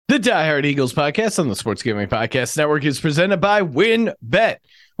The Die Hard Eagles podcast on the Sports Gambling Podcast Network is presented by WynnBET.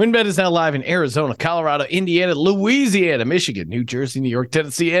 WynnBET is now live in Arizona, Colorado, Indiana, Louisiana, Michigan, New Jersey, New York,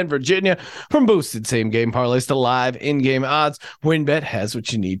 Tennessee, and Virginia. From boosted same-game parlays to live in-game odds, WynnBET has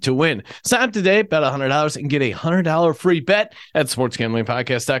what you need to win. Sign up today, bet $100, and get a $100 free bet at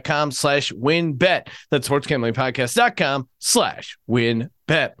sportsgamblingpodcast.com/WynnBET. That's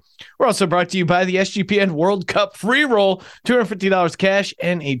sportsgamblingpodcast.com/WynnBET. We're also brought to you by the SGPN World Cup free roll, $250 cash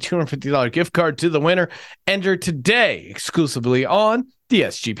and a $250 gift card to the winner. Enter today exclusively on the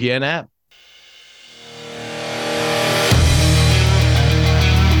SGPN app.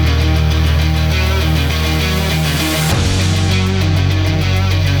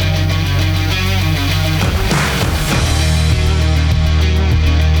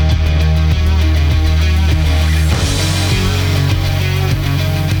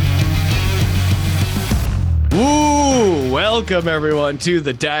 Welcome, everyone, to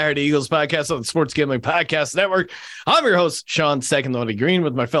the Die Hard Eagles podcast on the Sports Gambling Podcast Network. I'm your host, Sean Second Loaded Green,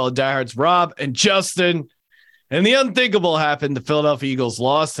 with my fellow diehards, Rob and Justin. And the unthinkable happened. The Philadelphia Eagles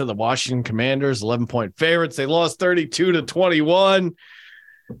lost to the Washington Commanders, 11-point favorites. They lost 32-21.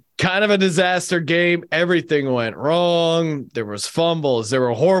 Kind of a disaster game. Everything went wrong. There was fumbles. There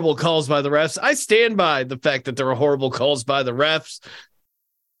were horrible calls by the refs. I stand by the fact that there were horrible calls by the refs.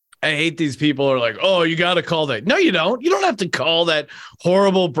 I hate these people who are like, oh, you got to call that. No, you don't. You don't have to call that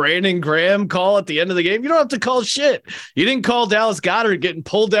horrible Brandon Graham call at the end of the game. You don't have to call shit. You didn't call Dallas Goedert getting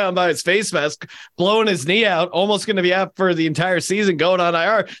pulled down by his face mask, blowing his knee out, almost going to be out for the entire season, going on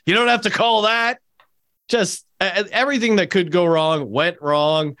IR. You don't have to call that. Just everything that could go wrong went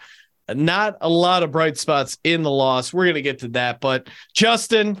wrong. Not a lot of bright spots in the loss. We're going to get to that. But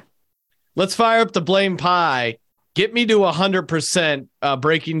Justin, let's fire up the blame pie. Get me to 100%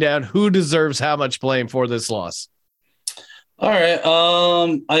 breaking down who deserves how much blame for this loss. All right.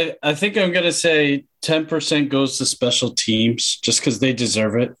 I think I'm going to say 10% goes to special teams just because they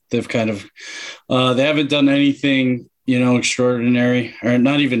deserve it. They've kind of they haven't done anything, extraordinary, or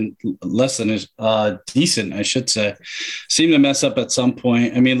not even less than decent, I should say. Seem to mess up at some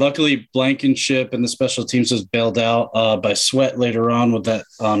point. I mean, luckily Blankenship and the special teams was bailed out by Sweat later on with that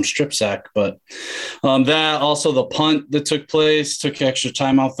strip sack. But that also the punt that took place took extra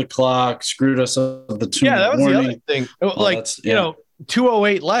time off the clock, screwed us up the 2-minute Yeah, that was warning. the other thing. Like,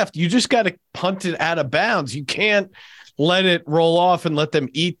 2:08 left. You just got to punt it out of bounds. You can't let it roll off and let them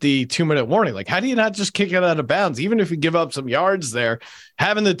eat the 2-minute warning. Like, how do you not just kick it out of bounds? Even if you give up some yards there,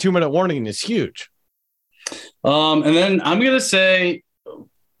 having the 2-minute warning is huge. And then I'm going to say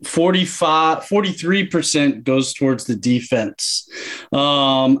 43% goes towards the defense.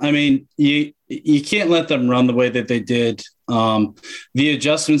 I mean, you can't let them run the way that they did. The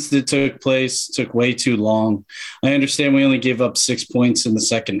adjustments that took place took way too long. I understand we only gave up 6 points in the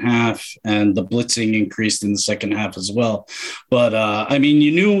second half, and the blitzing increased in the second half as well. But, I mean,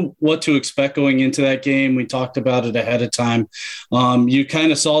 you knew what to expect going into that game. We talked about it ahead of time. You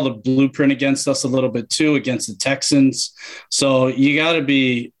kind of saw the blueprint against us a little bit too, against the Texans. So you got to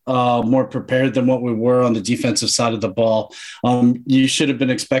be more prepared than what we were on the defensive side of the ball. You should have been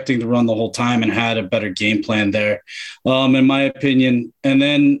expecting to run the whole time and had a better game plan there, in my opinion. And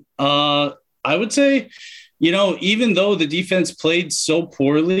then I would say, even though the defense played so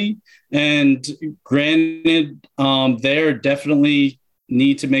poorly, and granted, they're definitely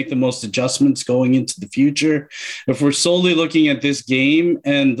need to make the most adjustments going into the future. If we're solely looking at this game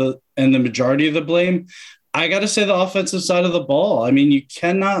and the majority of the blame, I got to say the offensive side of the ball. I mean, you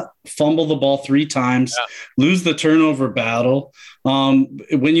cannot fumble the ball 3 times, lose the turnover battle.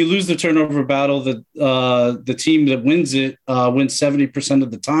 When you lose the turnover battle, the team that wins it wins 70%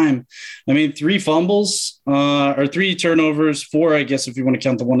 of the time. I mean, 3 fumbles or 3 turnovers, 4, I guess, if you want to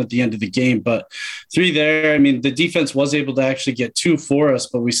count the one at the end of the game, but 3 there. I mean, the defense was able to actually get 2 for us,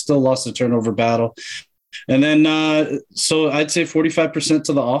 but we still lost the turnover battle. And then, so I'd say 45%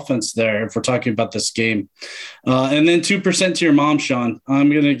 to the offense there if we're talking about this game. And then 2% to your mom, Sean. I'm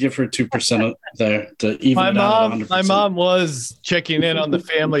going to give her 2% there to even it out at 100%. My mom was checking in on the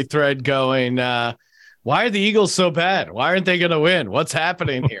family thread going, why are the Eagles so bad? Why aren't they going to win? What's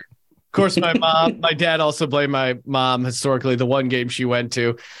happening here? Of course, my dad also blamed my mom historically. The one game she went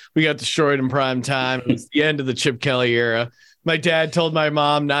to, we got destroyed in prime time. It was the end of the Chip Kelly era. My dad told my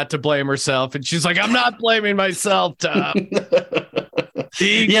mom not to blame herself, and she's like, I'm not blaming myself, Tom.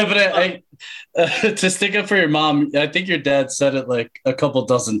 Yeah, but to stick up for your mom, I think your dad said it like a couple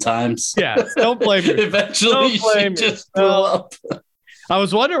dozen times. Yeah, don't blame her. Eventually, she just blew up. I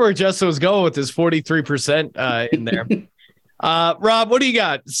was wondering where Justin was going with his 43% in there. Rob, what do you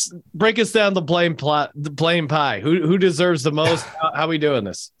got? Break us down the plain pie. Who deserves the most? How are we doing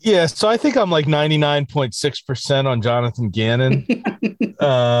this? Yeah, so I think I'm like 99.6% on Jonathan Gannon.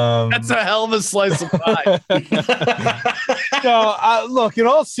 That's a hell of a slice of pie. No, look, in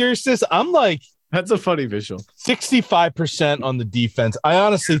all seriousness, I'm like that's a funny visual. 65% on the defense. I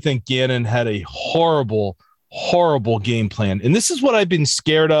honestly think Gannon had a horrible game plan. And this is what I've been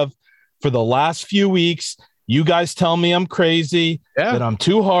scared of for the last few weeks. You guys tell me I'm crazy, that I'm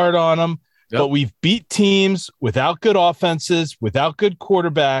too hard on them, but we've beat teams without good offenses, without good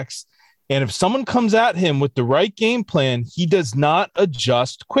quarterbacks. And if someone comes at him with the right game plan, he does not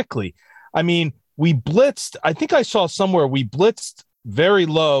adjust quickly. I mean, we blitzed. I think I saw somewhere we blitzed very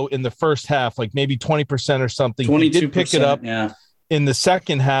low in the first half, like maybe 20% or something. 22%, he did pick it up in the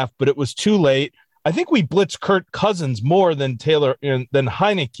second half, but it was too late. I think we blitzed Kirk Cousins more than than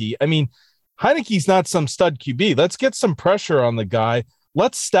Heinicke. I mean, Heineke's not some stud QB. Let's get some pressure on the guy.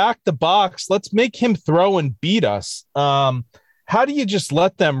 Let's stack the box. Let's make him throw and beat us. How do you just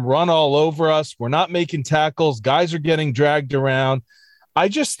let them run all over us? We're not making tackles. Guys are getting dragged around. I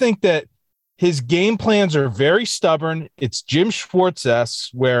just think that his game plans are very stubborn. It's Jim Schwartz-esque,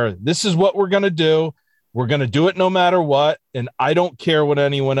 where this is what we're going to do. We're going to do it no matter what, and I don't care what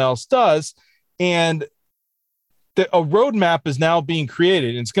anyone else does. And a roadmap is now being created.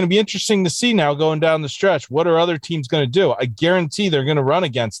 And it's going to be interesting to see now going down the stretch. What are other teams going to do? I guarantee they're going to run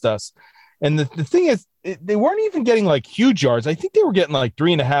against us. And the thing is, they weren't even getting like huge yards. I think they were getting like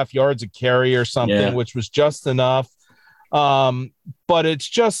 3.5 yards a carry or something, which was just enough. But it's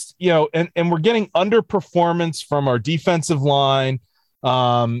just, and we're getting underperformance from our defensive line.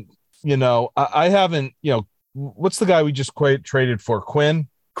 I haven't, what's the guy we just traded for? Quinn,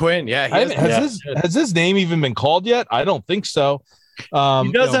 yeah. Has his name even been called yet? I don't think so.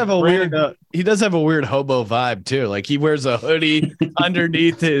 He does have a weird hobo vibe too. Like he wears a hoodie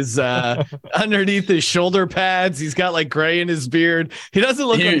underneath his shoulder pads. He's got like gray in his beard. He doesn't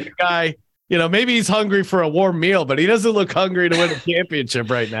look like a guy. Maybe he's hungry for a warm meal, but he doesn't look hungry to win a championship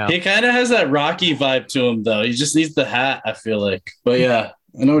right now. He kind of has that Rocky vibe to him, though. He just needs the hat, I feel like. But yeah,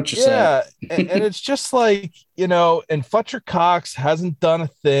 I know what you're saying. Yeah, and it's just like, and Fletcher Cox hasn't done a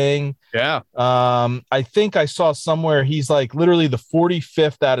thing. Yeah. I think I saw somewhere he's like literally the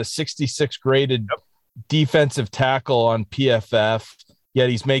 45th out of 66 graded defensive tackle on PFF, yet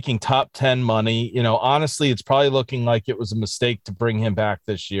he's making top 10 money. Honestly, it's probably looking like it was a mistake to bring him back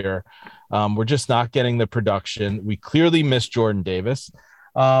this year. We're just not getting the production. We clearly miss Jordan Davis.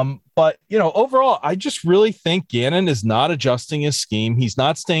 But overall, I just really think Gannon is not adjusting his scheme. He's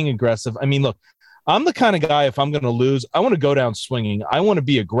not staying aggressive. I mean, look, I'm the kind of guy, if I'm going to lose, I want to go down swinging. I want to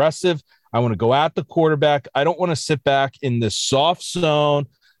be aggressive. I want to go at the quarterback. I don't want to sit back in this soft zone,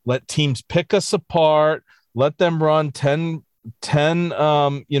 let teams pick us apart, let them run 10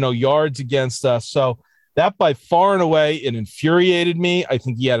 yards against us. So that by far and away, it infuriated me. I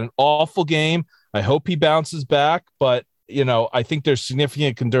think he had an awful game. I hope he bounces back, but I think there's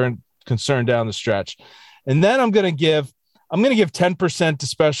significant concern down the stretch. And then I'm going to give 10% to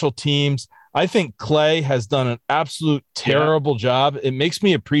special teams. I think Clay has done an absolute terrible job. It makes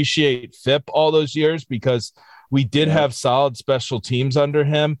me appreciate Phipp all those years because we did have solid special teams under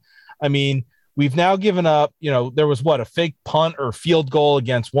him. I mean, we've now given up, there was a fake punt or field goal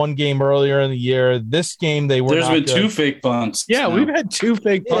against one game earlier in the year. This game, there's been two fake punts. Yeah, we've had two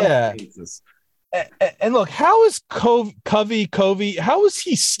fake punts. Yeah. And look, how is Covey? How is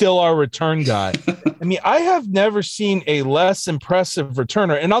he still our return guy? I mean, I have never seen a less impressive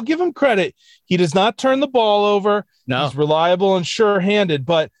returner, and I'll give him credit. He does not turn the ball over. No. He's reliable and sure-handed,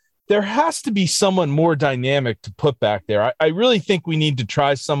 but there has to be someone more dynamic to put back there. I really think we need to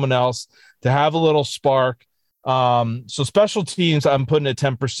try someone else to have a little spark. So special teams, I'm putting at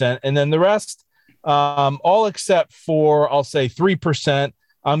 10%, and then the rest, all except for, I'll say 3%,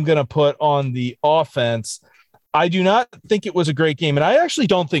 I'm going to put on the offense. I do not think it was a great game, and I actually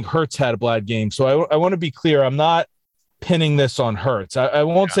don't think Hurts had a bad game. So I want to be clear. I'm not pinning this on Hurts. I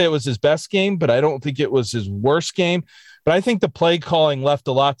won't say it was his best game, but I don't think it was his worst game. But I think the play calling left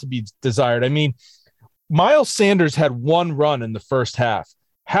a lot to be desired. I mean, Miles Sanders had one run in the first half.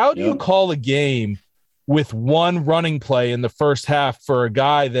 How do you call a game with one running play in the first half for a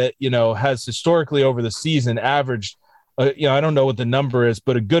guy that, has historically over the season averaged I don't know what the number is,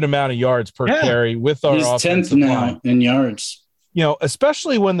 but a good amount of yards per carry with our offensive 10th now in yards.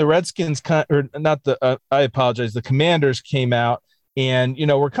 Especially when the Redskins the Commanders came out and,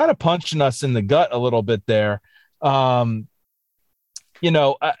 were kind of punching us in the gut a little bit there. Get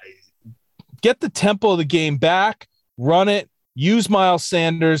the tempo of the game back, run it, use Miles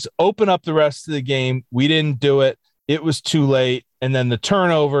Sanders, open up the rest of the game. We didn't do it. it was too late. And then the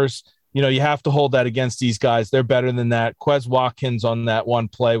turnovers, you have to hold that against these guys. They're better than that. Quez Watkins on that one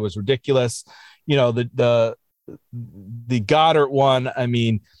play was ridiculous. The Goddard one, I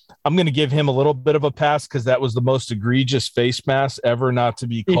mean, I'm going to give him a little bit of a pass because that was the most egregious face mask ever not to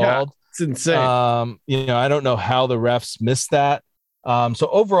be called. Yeah, it's insane. I don't know how the refs missed that. So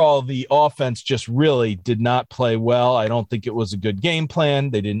overall, the offense just really did not play well. I don't think it was a good game plan.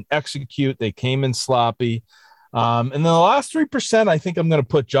 They didn't execute. They came in sloppy. And then the last 3%, I think I'm going to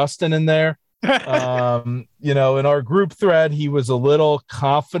put Justin in there. In our group thread, he was a little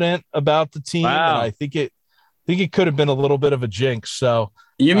confident about the team. Wow. And I think it could have been a little bit of a jinx. So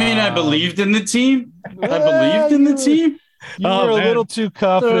you mean I believed in the team? I believed in the team. You were a little too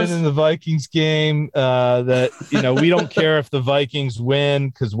confident in the Vikings game that, we don't care if the Vikings win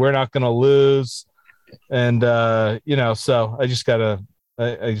because we're not going to lose. And, so I just got to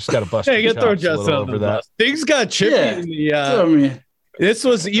bust you throw Justin over that. Things got chippy in the this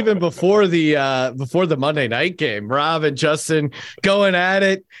was even before the Monday night game. Rob and Justin going at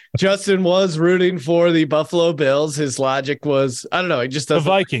it. Justin was rooting for the Buffalo Bills. His logic was, I don't know, he just doesn't.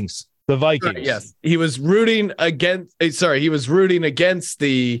 The Vikings. Yes. He was rooting against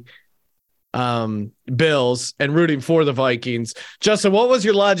the Bills and rooting for the Vikings. Justin, what was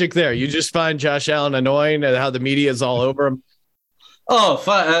your logic there? You just find Josh Allen annoying and how the media is all over him? Oh,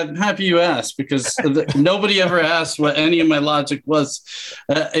 fine. I'm happy you asked because nobody ever asked what any of my logic was.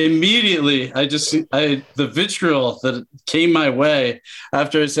 Immediately, the vitriol that came my way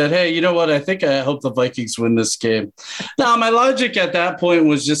after I said, hey, you know what? I hope the Vikings win this game. Now, my logic at that point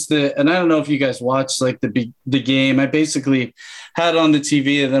was just and I don't know if you guys watched like the game. I basically had on the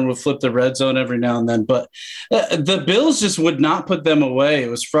TV and then would flip the red zone every now and then. But the Bills just would not put them away. It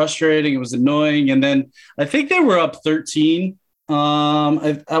was frustrating. It was annoying. And then I think they were up 13.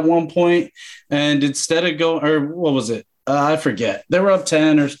 At one point, and instead of going, or what was it? I forget. They were up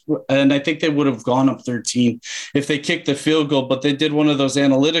 10, and I think they would have gone up 13 if they kicked the field goal. But they did one of those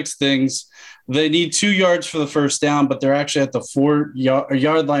analytics things. They need 2 yards for the first down, but they're actually at the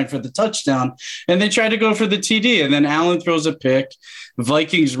 4-yard line for the touchdown. And they try to go for the TD, and then Allen throws a pick.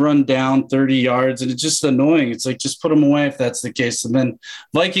 Vikings run down 30 yards, and it's just annoying. It's like, just put them away if that's the case. And then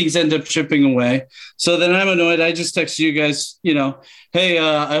Vikings end up chipping away. So then I'm annoyed. I just text you guys, hey,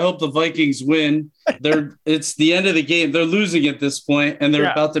 I hope the Vikings win. It's the end of the game. They're losing at this point, and they're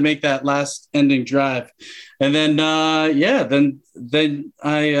about to make that last ending drive. And then, then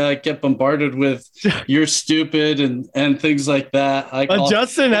I get bombarded with "you're stupid" and things like that.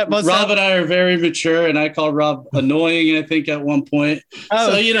 Justin, Rob and I are very mature, and I call Rob annoying. I think at one point,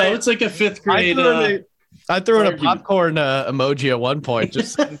 it's like a fifth grade. I threw in a popcorn emoji at one point,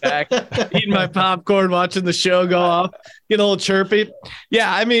 just sitting back, eating my popcorn, watching the show go off, get a little chirpy.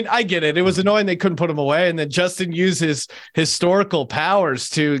 Yeah, I mean, I get it. It was annoying they couldn't put him away. And then Justin used his historical powers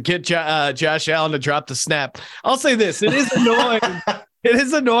to get Josh Allen to drop the snap. I'll say this. It is annoying. It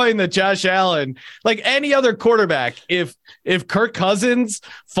is annoying that Josh Allen, like any other quarterback, if Kirk Cousins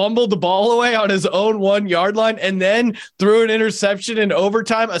fumbled the ball away on his own 1-yard line and then threw an interception in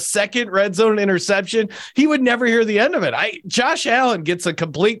overtime, a second red zone interception, he would never hear the end of it. Josh Allen gets a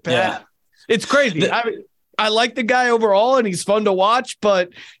complete pass. Yeah. It's crazy. I like the guy overall, and he's fun to watch, but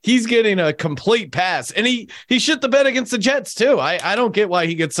he's getting a complete pass. And he shit the bed against the Jets, too. I don't get why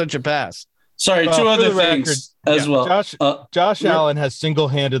he gets such a pass. Sorry, two other things as well. Josh Allen has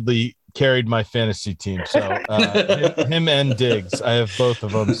single-handedly carried my fantasy team. So him and Diggs, I have both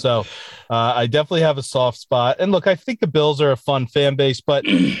of them. So I definitely have a soft spot. And look, I think the Bills are a fun fan base, but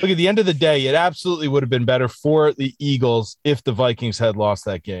look, at the end of the day, it absolutely would have been better for the Eagles if the Vikings had lost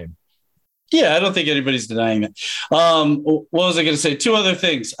that game. Yeah, I don't think anybody's denying that. What was I going to say? Two other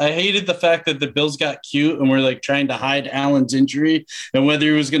things. I hated the fact that the Bills got cute and were like trying to hide Allen's injury and whether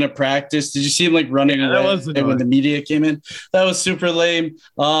he was going to practice. Did you see him like running away when the media came in? That was super lame.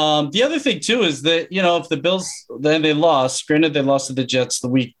 The other thing too is that, if the Bills, then they lost, granted they lost to the Jets the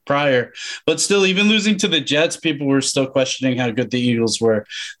week prior, but still even losing to the Jets, people were still questioning how good the Eagles were.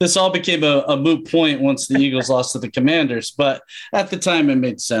 This all became a moot point once the Eagles lost to the Commanders, but at the time it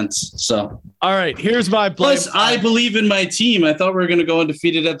made sense. So. All right, here's my blame. Plus, I believe in my team. I thought we were going to go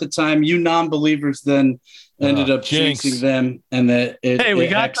undefeated at the time. You non-believers then ended up jinxing them, and that we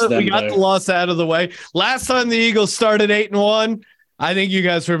got the loss out of the way. Last time the Eagles started 8-1, I think you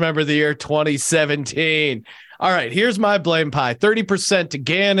guys remember the year 2017. All right, here's my blame pie. 30% to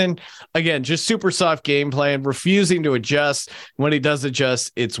Gannon. Again, just super soft game plan, refusing to adjust. When he does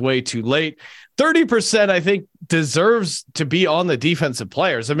adjust, it's way too late. 30%, I think, deserves to be on the defensive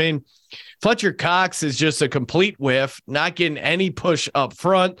players. I mean, Fletcher Cox is just a complete whiff, not getting any push up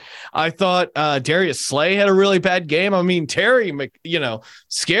front. I thought Darius Slay had a really bad game. I mean, Terry,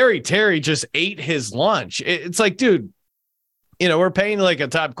 scary Terry just ate his lunch. It's like, dude, we're paying like a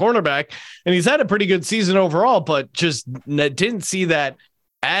top cornerback, and he's had a pretty good season overall, but just didn't see that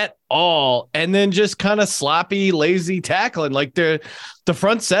at all. And then just kind of sloppy, lazy tackling. Like the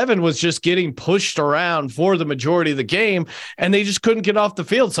front seven was just getting pushed around for the majority of the game, and they just couldn't get off the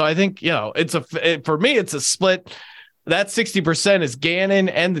field. So I think, for me, it's a split. That 60% is Gannon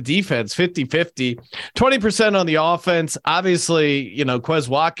and the defense, 50-50, 20% on the offense. Obviously, Quez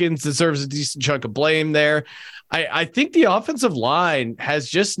Watkins deserves a decent chunk of blame there. I think the offensive line has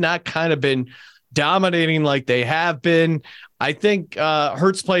just not kind of been dominating like they have been. I think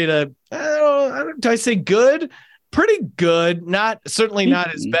Hurts played do I say good? Pretty good. Certainly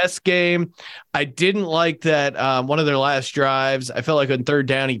not his best game. I didn't like that one of their last drives. I felt like on third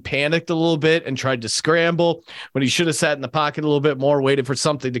down, he panicked a little bit and tried to scramble when he should have sat in the pocket a little bit more, waited for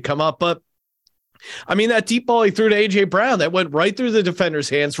something to come up. But I mean, that deep ball he threw to A.J. Brown, that went right through the defender's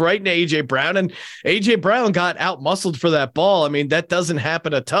hands, right into A.J. Brown, and A.J. Brown got out-muscled for that ball. I mean, that doesn't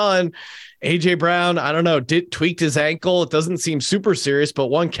happen a ton. A.J. Brown, I don't know, tweaked his ankle. It doesn't seem super serious, but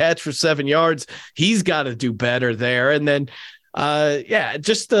one catch for 7 yards. He's got to do better there. And then,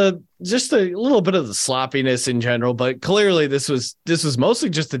 just a little bit of the sloppiness in general, but clearly this was mostly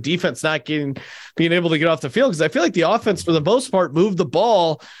just the defense not being able to get off the field, because I feel like the offense for the most part moved the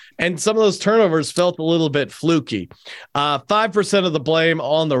ball, and some of those turnovers felt a little bit fluky. 5% of the blame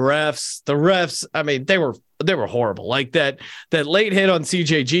on the refs. The refs, I mean, they were horrible. Like that late hit on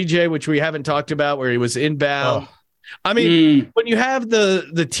CJ GJ, which we haven't talked about, where he was inbound. Oh. I mean, when you have the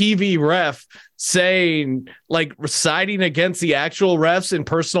TV ref saying, like, siding against the actual refs in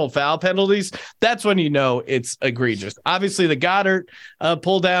personal foul penalties, that's when it's egregious. Obviously, the Goddard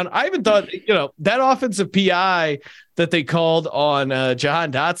pull down. I even thought, that offensive PI that they called on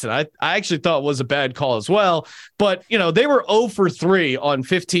Jahan Dotson, I actually thought was a bad call as well. But, they were 0 for 3 on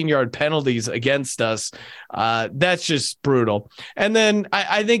 15-yard penalties against us. That's just brutal. And then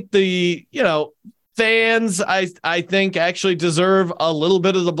I think the, fans, I think actually deserve a little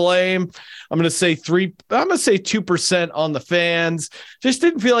bit of the blame. I'm going to say 2% on the fans. Just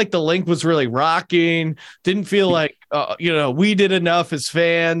didn't feel like the link was really rocking. Didn't feel like, we did enough as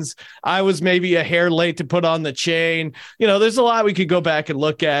fans. I was maybe a hair late to put on the chain. There's a lot we could go back and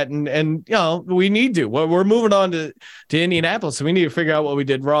look at, and we need to. We're moving on to Indianapolis, so we need to figure out what we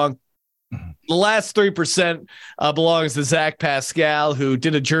did wrong. The last 3% belongs to Zach Pascal, who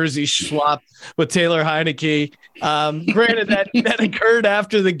did a jersey swap with Taylor Heineke. Granted, that occurred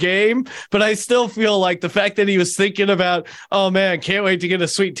after the game, but I still feel like the fact that he was thinking about, oh man, can't wait to get a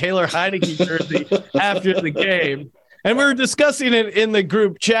sweet Taylor Heineke jersey after the game. And we were discussing it in the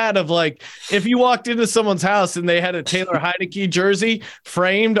group chat of, like, if you walked into someone's house and they had a Taylor Heineke jersey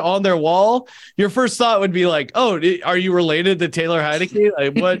framed on their wall, your first thought would be like, oh, are you related to Taylor Heineke?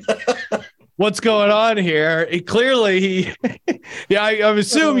 Like, what's going on here? I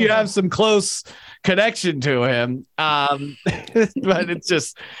assume you have some close connection to him. But it's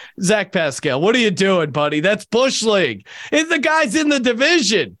just Zach Pascal. What are you doing, buddy? That's Bush League. The guy's in the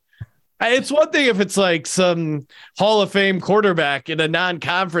division. It's one thing if it's like some Hall of Fame quarterback in a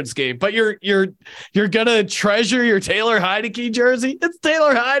non-conference game, but you're gonna treasure your Taylor Heineke jersey. It's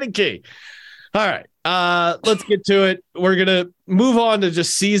Taylor Heineke. All right, let's get to it. We're gonna move on to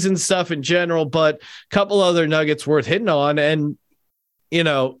just season stuff in general, but a couple other nuggets worth hitting on, and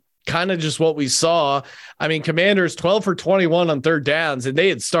kind of just what we saw. I mean, Commanders 12 for 21 on third downs, and they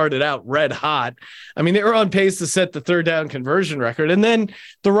had started out red hot. I mean, they were on pace to set the third down conversion record. And then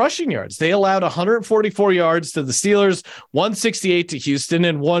the rushing yards, they allowed 144 yards to the Steelers, 168 to Houston,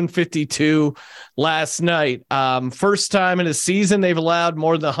 and 152 last night. First time in a season they've allowed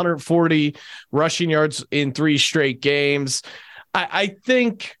more than 140 rushing yards in 3 straight games. I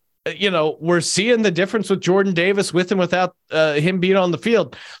think we're seeing the difference with Jordan Davis with and without him being on the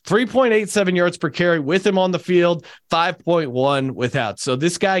field. 3.87 yards per carry with him on the field, 5.1 without. So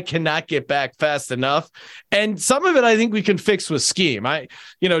this guy cannot get back fast enough. And some of it I think we can fix with scheme.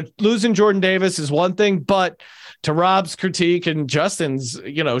 Losing Jordan Davis is one thing, but to Rob's critique and Justin's,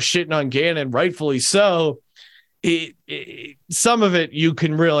 shitting on Gannon, rightfully so, some of it you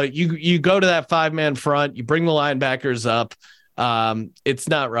can really, you go to that 5-man front, you bring the linebackers up. It's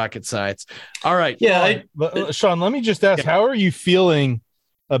not rocket science. All right. Yeah. Sean, let me just ask, how are you feeling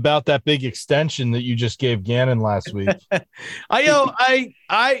about that big extension that you just gave Gannon last week?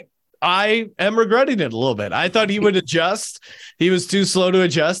 I am regretting it a little bit. I thought he would adjust. He was too slow to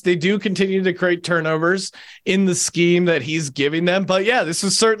adjust. They do continue to create turnovers in the scheme that he's giving them. But yeah, this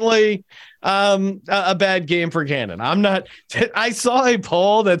is certainly a bad game for Gannon. I saw a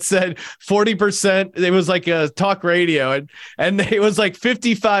poll that said 40%. It was like a talk radio and it was like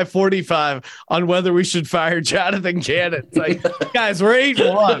 55-45 on whether we should fire Jonathan Gannon. It's like, guys, we're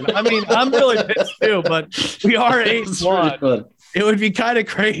 8-1. I mean, I'm really pissed too, but we are 8-1. It would be kind of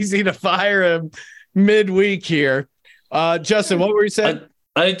crazy to fire him midweek here. Justin, what were you saying?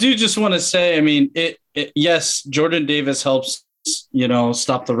 I do just want to say, I mean, yes, Jordan Davis helps,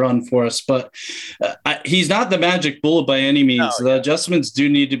 stop the run for us, but he's not the magic bullet by any means. The adjustments do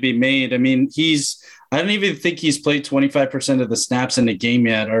need to be made. I mean, I don't even think he's played 25% of the snaps in the game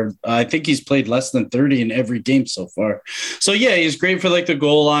yet, or I think he's played less than 30 in every game so far. So yeah, he's great for like the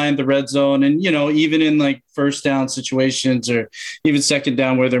goal line, the red zone, and even in like first down situations or even second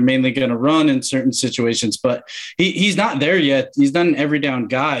down where they're mainly going to run in certain situations. But he's not there yet. He's not an every down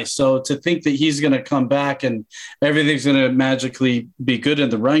guy. So to think that he's going to come back and everything's going to magically be good in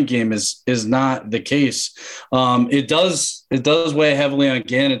the run game is not the case. It does weigh heavily on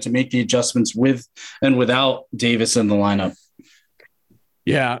Gannon to make the adjustments with and without Davis in the lineup.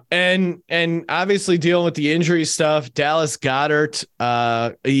 Yeah, and obviously dealing with the injury stuff, Dallas Goedert,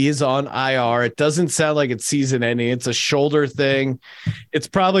 he is on IR. It doesn't sound like it's season ending. It's a shoulder thing. It's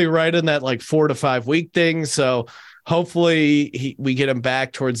probably right in that like 4 to 5 week thing. So hopefully we get him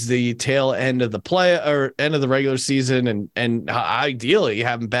back towards the tail end of the play or end of the regular season, and ideally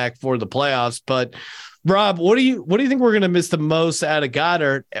have him back for the playoffs. But Rob, what do you think we're going to miss the most out of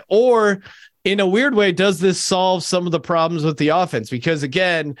Goddard? Or in a weird way, does this solve some of the problems with the offense? Because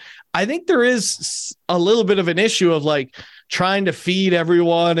again, I think there is a little bit of an issue of like trying to feed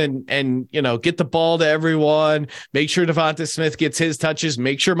everyone and get the ball to everyone, make sure Devonta Smith gets his touches,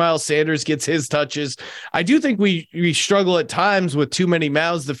 make sure Miles Sanders gets his touches. I do think we struggle at times with too many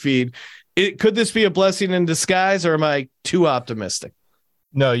mouths to feed. Could this be a blessing in disguise, or am I too optimistic?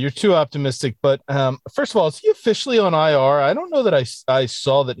 No, you're too optimistic. But first of all, is he officially on IR? I don't know that I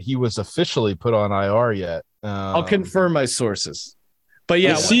saw that he was officially put on IR yet. I'll confirm my sources. But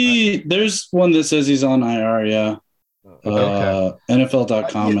yeah, there's one that says he's on IR. Yeah, okay.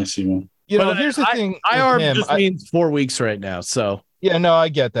 NFL.com. I see one. Here's the thing. IR just means 4 weeks right now. So yeah, no, I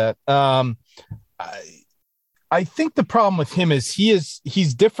get that. I think the problem with him is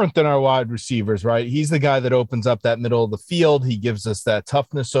he's different than our wide receivers, right? He's the guy that opens up that middle of the field. He gives us that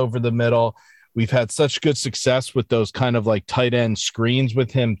toughness over the middle. We've had such good success with those kind of like tight end screens with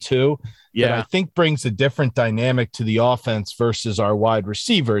him too. Yeah, that I think brings a different dynamic to the offense versus our wide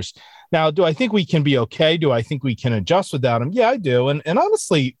receivers. Now, do I think we can be okay? Do I think we can adjust without him? Yeah, I do. And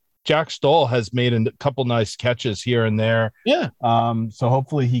honestly, Jack Stoll has made a couple nice catches here and there. Yeah. So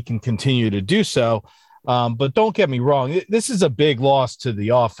hopefully he can continue to do so. But don't get me wrong. This is a big loss to the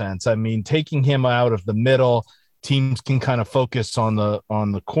offense. I mean, taking him out of the middle, teams can kind of focus on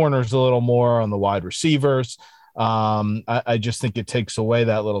the corners a little more, on the wide receivers. I just think it takes away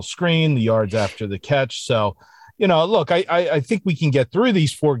that little screen, the yards after the catch. So, look, I think we can get through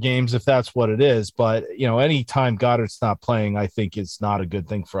these 4 games if that's what it is. But, anytime Goddard's not playing, I think it's not a good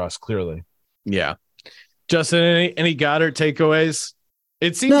thing for us, clearly. Yeah. Justin, any Goddard takeaways?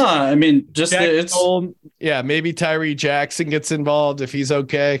 It seems I mean, just maybe Tyree Jackson gets involved if he's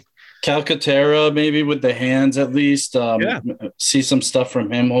okay. Calcaterra, maybe with the hands at least. See some stuff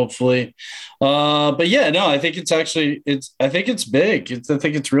from him, hopefully. But yeah, no, I think it's big. I think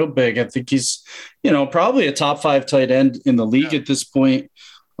it's real big. I think he's, probably a top 5 tight end in the league at this point.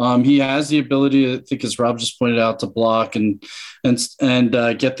 He has the ability, I think, as Rob just pointed out, to block and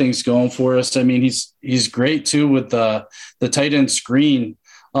get things going for us. I mean, he's great too with the tight end screen.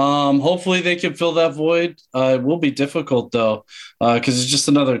 Hopefully they can fill that void. It will be difficult though, because it's just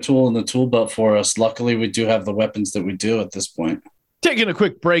another tool in the tool belt for us. Luckily, we do have the weapons that we do at this point. Taking a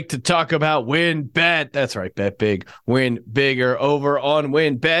quick break to talk about WynnBET. That's right, bet big, win bigger over on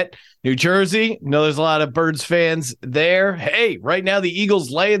WynnBET. New Jersey, there's a lot of Birds fans there. Hey, right now the Eagles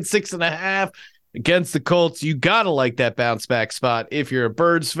laying 6.5 against the Colts. You got to like that bounce back spot if you're a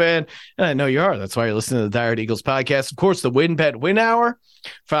Birds fan. And I know you are. That's why you're listening to the Diehard Eagles podcast. Of course, the WynnBET Win Hour,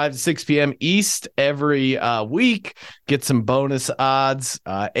 5 to 6 p.m. East every week. Get some bonus odds,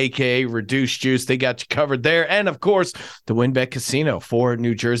 a.k.a. reduced juice. They got you covered there. And, of course, the WynnBET Casino for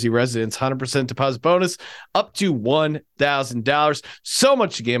New Jersey residents. 100% deposit bonus up to $1,000. So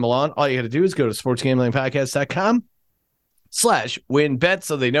much to gamble on. All you got to do is go to sportsgamblingpodcast.com. WinBet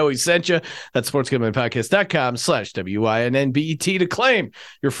so they know he sent you. That's sportsgamblingpodcast.com/WINNBET to claim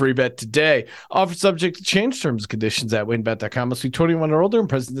your free bet today. Offer subject to change, terms and conditions at winbet.com. Must be 21 or older and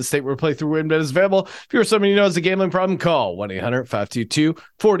present in the state where play through WinBet is available. If you're somebody who knows a gambling problem, call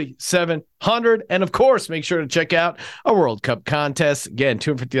 1-800-522-4700. And of course, make sure to check out our World Cup contest. Again,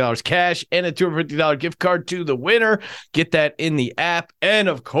 $250 cash and a $250 gift card to the winner. Get that in the app. And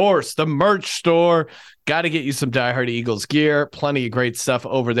of course, the merch store. Got to get you some Die Hard Eagles gear. Plenty of great stuff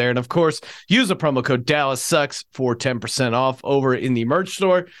over there. And of course, use the promo code DallasSucks for 10% off over in the merch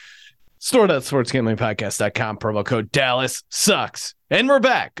store. Store.sportsgamblingpodcast.com, promo code DallasSucks. And we're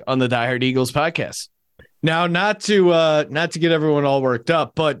back on the Die Hard Eagles podcast. Now, not to get everyone all worked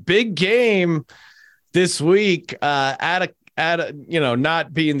up, but big game this week not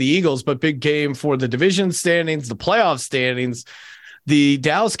being the Eagles, but big game for the division standings, the playoff standings. The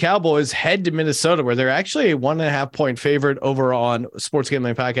Dallas Cowboys head to Minnesota, where they're actually a 1.5 point favorite over on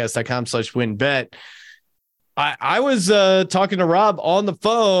sportsgamblingpodcast.com/winbet. I was talking to Rob on the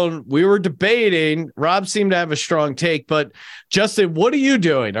phone. We were debating. Rob seemed to have a strong take, but Justin, what are you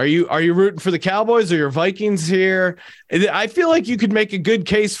doing? Are you rooting for the Cowboys or your Vikings here? I feel like you could make a good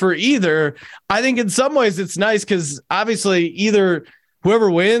case for either. I think in some ways it's nice because obviously either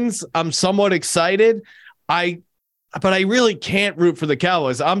whoever wins, I'm somewhat excited. But I really can't root for the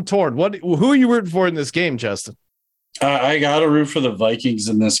Cowboys. I'm torn. Who are you rooting for in this game, Justin? I got to root for the Vikings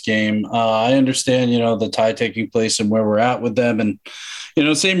in this game. I understand, the tie taking place and where we're at with them and,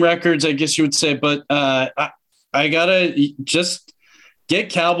 same records, I guess you would say. But I got to just get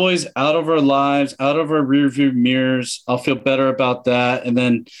Cowboys out of our lives, out of our rearview mirrors. I'll feel better about that. And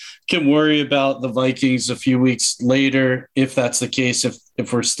then can worry about the Vikings a few weeks later, if that's the case,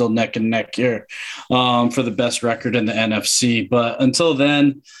 if we're still neck and neck here for the best record in the NFC. But until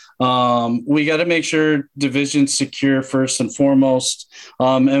then, we got to make sure division's secure first and foremost.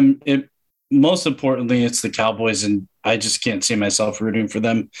 Most importantly, it's the Cowboys, and I just can't see myself rooting for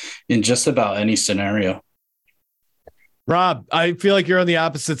them in just about any scenario. Rob, I feel like you're on the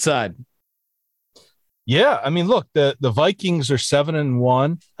opposite side. Yeah, I mean, look, the Vikings are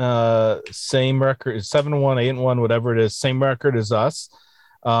 7-1, same record, 7-1, 8-1, whatever it is, same record as us.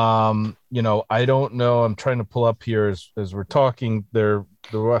 I don't know. I'm trying to pull up here as we're talking the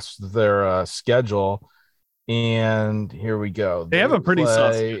rest of their schedule, and here we go. They have a pretty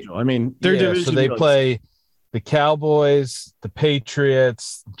soft schedule. I mean, their division. So they play the Cowboys, the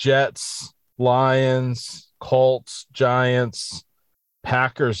Patriots, Jets, Lions, Colts, Giants,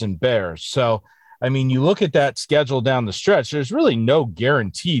 Packers, and Bears. So, I mean, you look at that schedule down the stretch, there's really no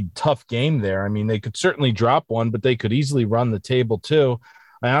guaranteed tough game there. I mean, they could certainly drop one, but they could easily run the table too.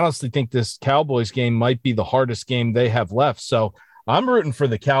 I honestly think this Cowboys game might be the hardest game they have left. So I'm rooting for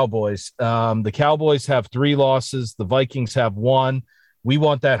the Cowboys. The Cowboys have 3 losses. The Vikings have 1. We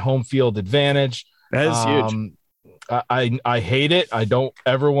want that home field advantage. That is huge. I hate it. I don't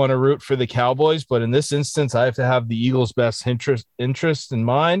ever want to root for the Cowboys, but in this instance, I have to have the Eagles' best interest in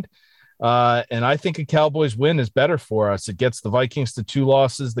mind. And I think a Cowboys win is better for us. It gets the Vikings to 2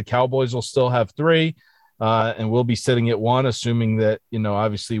 losses. The Cowboys will still have 3, and we'll be sitting at 1, assuming that,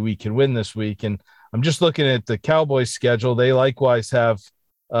 obviously we can win this week. And I'm just looking at the Cowboys schedule. They likewise have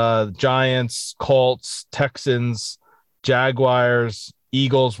Giants, Colts, Texans, Jaguars,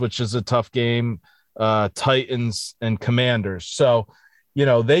 Eagles, which is a tough game, Titans, and Commanders. So,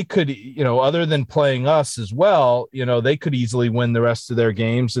 they could, other than playing us as well, they could easily win the rest of their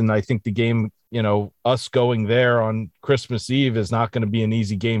games. And I think the game, us going there on Christmas Eve is not going to be an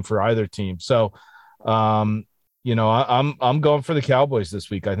easy game for either team. So, I'm going for the Cowboys this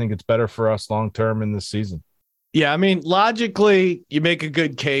week. I think it's better for us long-term in this season. Yeah, I mean, logically, you make a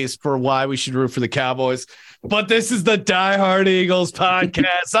good case for why we should root for the Cowboys, but this is the Die Hard Eagles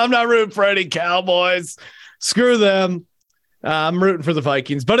podcast. I'm not rooting for any Cowboys. Screw them. I'm rooting for the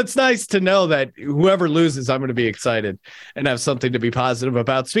Vikings, but it's nice to know that whoever loses, I'm going to be excited and have something to be positive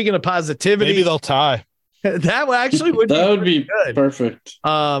about. Speaking of positivity, maybe they'll tie. That actually would be good. Perfect.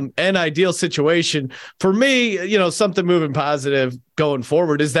 An ideal situation for me. Something moving positive going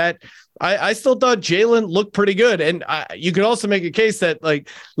forward is that I still thought Jalen looked pretty good. And you could also make a case that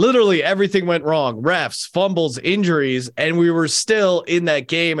literally everything went wrong, refs, fumbles, injuries, and we were still in that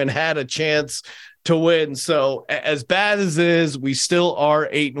game and had a chance to win. So as bad as it is, we still are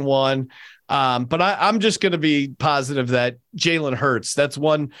 8-1. But I'm just going to be positive that Jalen Hurts. That's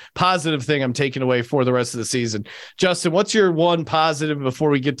one positive thing I'm taking away for the rest of the season. Justin, what's your one positive before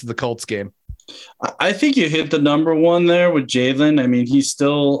we get to the Colts game? I think you hit the number one there with Jalen. I mean, he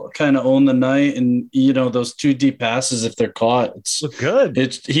still kind of owned the night, and those 2 deep passes, if they're caught, look good.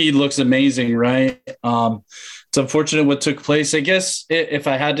 He looks amazing, right? it's unfortunate what took place. I guess if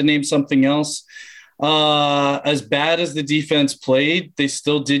I had to name something else, as bad as the defense played, they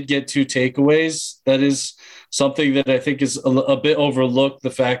still did get 2 takeaways. That is something that I think is a bit overlooked. The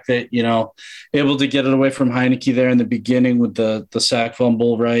fact that, able to get it away from Heineke there in the beginning with the sack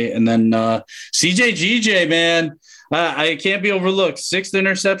fumble, right? And then CJ, man, I can't be overlooked. 6th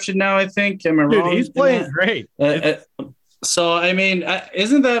interception now, I think. Am I wrong? Dude, he's playing great. So, I mean,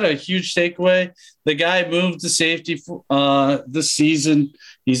 isn't that a huge takeaway? The guy moved to safety this season.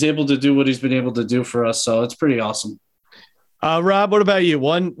 He's able to do what he's been able to do for us. So it's pretty awesome. Rob, what about you?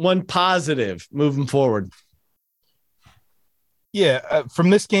 One positive moving forward. Yeah,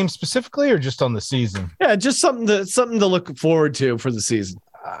 from this game specifically, or just on the season? Yeah, just something to look forward to for the season.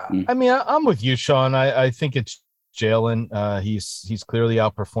 I mean, I'm with you, Sean. I think it's Jalen. He's clearly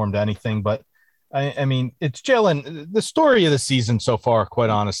outperformed anything, but I mean, it's Jalen. The story of the season so far, quite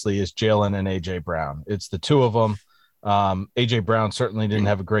honestly, is Jalen and AJ Brown. It's the two of them. AJ Brown certainly didn't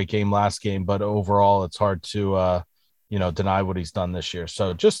have a great game last game, but overall, it's hard to deny what he's done this year.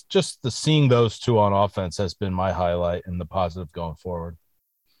 So just seeing those two on offense has been my highlight and the positive going forward.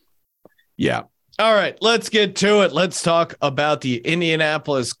 Yeah. All right, let's get to it. Let's talk about the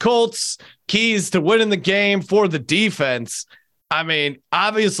Indianapolis Colts. Keys to winning the game for the defense. I mean,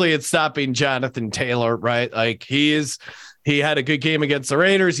 obviously it's stopping Jonathan Taylor, right? Like he had a good game against the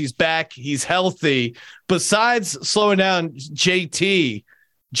Raiders. He's back. He's healthy. Besides slowing down JP,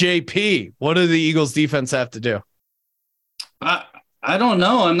 what do the Eagles defense have to do? I don't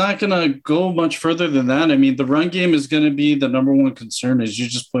know. I'm not going to go much further than that. I mean, the run game is going to be the number one concern, as you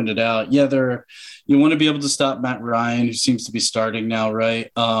just pointed out. Yeah, you want to be able to stop Matt Ryan, who seems to be starting now, right?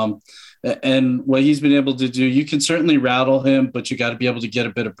 And what he's been able to do, you can certainly rattle him, but you got to be able to get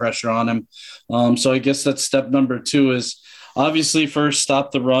a bit of pressure on him. So I guess that's step number 2 is obviously first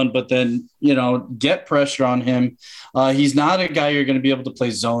stop the run, but then, get pressure on him. He's not a guy you're going to be able to play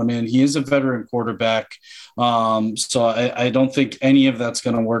zone in. He is a veteran quarterback. So I don't think any of that's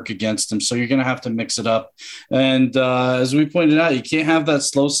going to work against him. So you're going to have to mix it up. And as we pointed out, you can't have that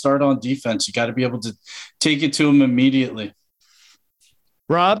slow start on defense. You got to be able to take it to him immediately.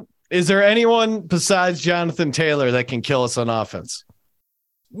 Rob, is there anyone besides Jonathan Taylor that can kill us on offense?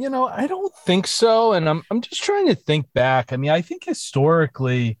 I don't think so. And I'm just trying to think back. I mean, I think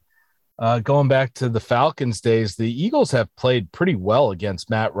historically, going back to the Falcons days, the Eagles have played pretty well against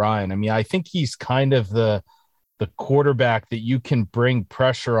Matt Ryan. I mean, I think he's kind of the quarterback that you can bring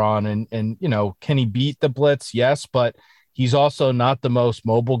pressure on and can he beat the blitz? Yes, but he's also not the most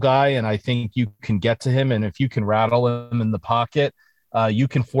mobile guy. And I think you can get to him. And if you can rattle him in the pocket, you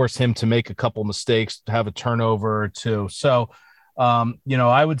can force him to make a couple mistakes, have a turnover or two. So,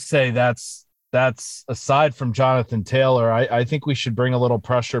 I would say that's aside from Jonathan Taylor. I think we should bring a little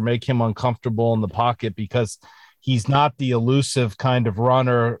pressure, make him uncomfortable in the pocket because he's not the elusive kind of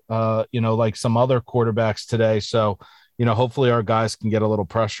runner, like some other quarterbacks today. So, hopefully our guys can get a little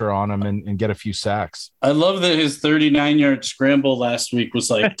pressure on him and get a few sacks. I love that his 39-yard scramble last week was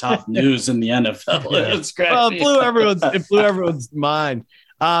like top news in the NFL. Yeah. It blew everyone's mind.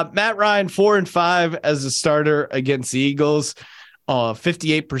 Matt Ryan, 4-5 as a starter against the Eagles,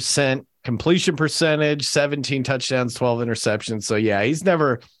 58% completion percentage, 17 touchdowns, 12 interceptions. So yeah, he's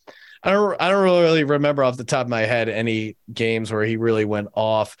never. I don't really remember off the top of my head any games where he really went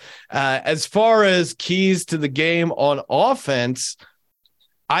off. As far as keys to the game on offense,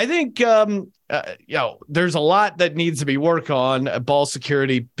 I think there's a lot that needs to be worked on. Ball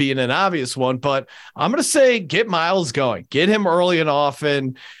security being an obvious one, but I'm going to say get Miles going, get him early and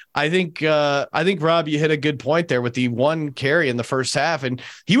often. I think Rob, you hit a good point there with the one carry in the first half, and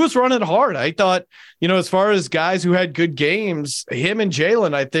he was running hard. I thought, as far as guys who had good games, him and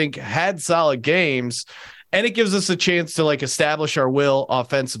Jalen, I think, had solid games, and it gives us a chance to establish our will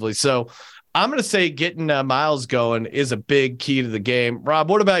offensively. So I'm going to say getting Miles going is a big key to the game. Rob,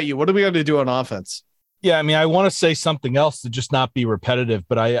 what about you? What are we going to do on offense? Yeah, I mean, I want to say something else to just not be repetitive,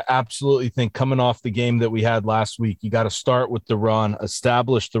 but I absolutely think coming off the game that we had last week, you got to start with the run,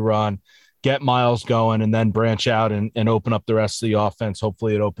 establish the run, get Miles going, and then branch out and open up the rest of the offense.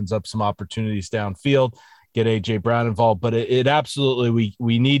 Hopefully it opens up some opportunities downfield, get A.J. Brown involved. But it absolutely,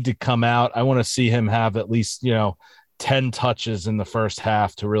 we need to come out. I want to see him have at least, 10 touches in the first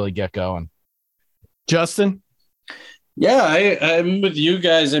half to really get going. Justin? Yeah, I'm with you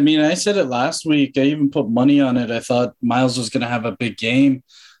guys. I mean, I said it last week. I even put money on it. I thought Miles was going to have a big game.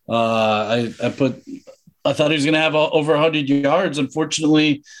 I thought he was going to have over 100 yards.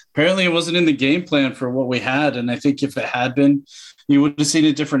 Unfortunately, apparently it wasn't in the game plan for what we had. And I think if it had been, you would have seen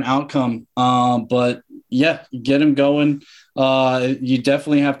a different outcome. But yeah, get him going. You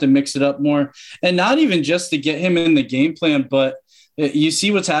definitely have to mix it up more, and not even just to get him in the game plan, but you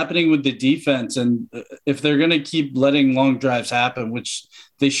see what's happening with the defense, and if they're going to keep letting long drives happen, which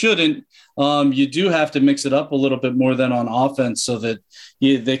they shouldn't, you do have to mix it up a little bit more than on offense, so that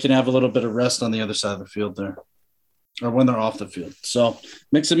they can have a little bit of rest on the other side of the field there, or when they're off the field. So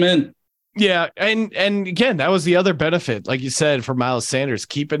mix them in. Yeah, and again, that was the other benefit, like you said, for Miles Sanders,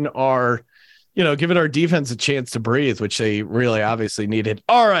 keeping our, giving our defense a chance to breathe, which they really obviously needed.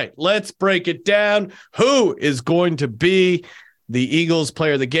 All right, let's break it down. Who is going to be the Eagles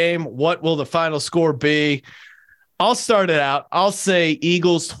player of the game? What will the final score be? I'll start it out. I'll say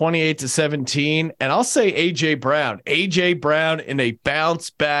Eagles 28-17, and I'll say A.J. Brown. A.J. Brown in a bounce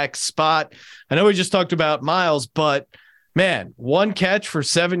back spot. I know we just talked about Miles, but man, 1 catch for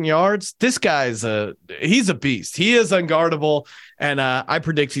 7 yards. This guy's he's a beast. He is unguardable, and I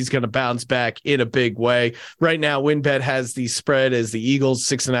predict he's going to bounce back in a big way. Right now, WinBet has the spread as the Eagles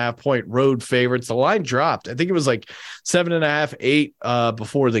 6.5-point road favorites. The line dropped. I think it was like 7.5, 8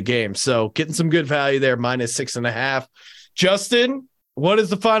 before the game. So getting some good value there, -6.5. Justin, what is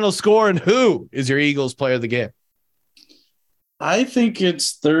the final score, and who is your Eagles player of the game? I think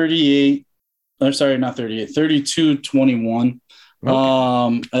it's 38. I'm sorry, not 38, 32-21.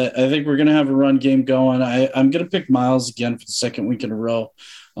 Okay. I think we're going to have a run game going. I'm going to pick Miles again for the second week in a row,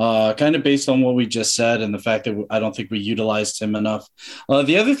 kind of based on what we just said and the fact that I don't think we utilized him enough.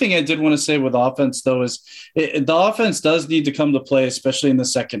 The other thing I did want to say with offense, though, is the offense does need to come to play, especially in the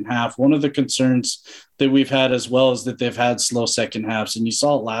second half. One of the concerns that we've had as well is that they've had slow second halves. And you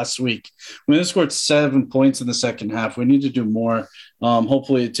saw it last week when they scored 7 points in the second half. We need to do more.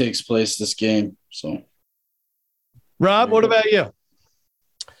 Hopefully it takes place this game. So, Rob, what about you?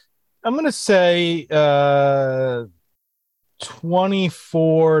 I'm going to say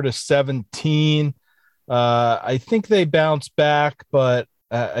 24-17. I think they bounce back, but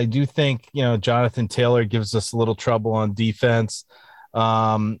I do think, Jonathan Taylor gives us a little trouble on defense.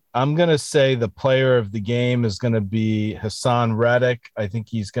 I'm going to say the player of the game is going to be Hassan Reddick. I think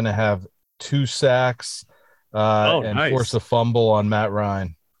he's going to have 2 sacks and force a fumble on Matt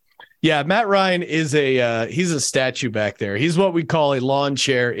Ryan. Yeah, Matt Ryan is he's a statue back there. He's what we call a lawn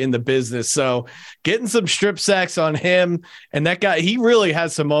chair in the business. So getting some strip sacks on him, and that guy, he really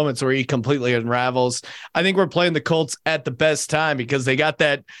has some moments where he completely unravels. I think we're playing the Colts at the best time because they got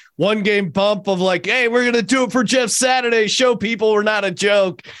that 1-game bump of like, hey, we're going to do it for Jeff Saturday, show people we're not a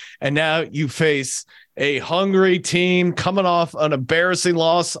joke. And now you face a hungry team coming off an embarrassing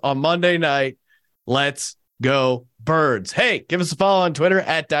loss on Monday night. Let's go Birds. Hey, give us a follow on Twitter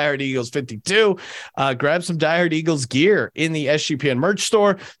at DieHardEagles52. Grab some Die Hard Eagles gear in the SGPN merch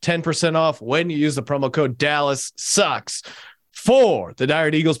store. 10% off when you use the promo code Dallas Sucks. For the Die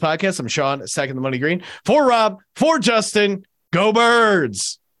Hard Eagles podcast, I'm Sean, second the money green. For Rob, for Justin, go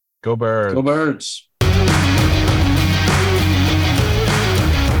Birds. Go Birds. Go Birds.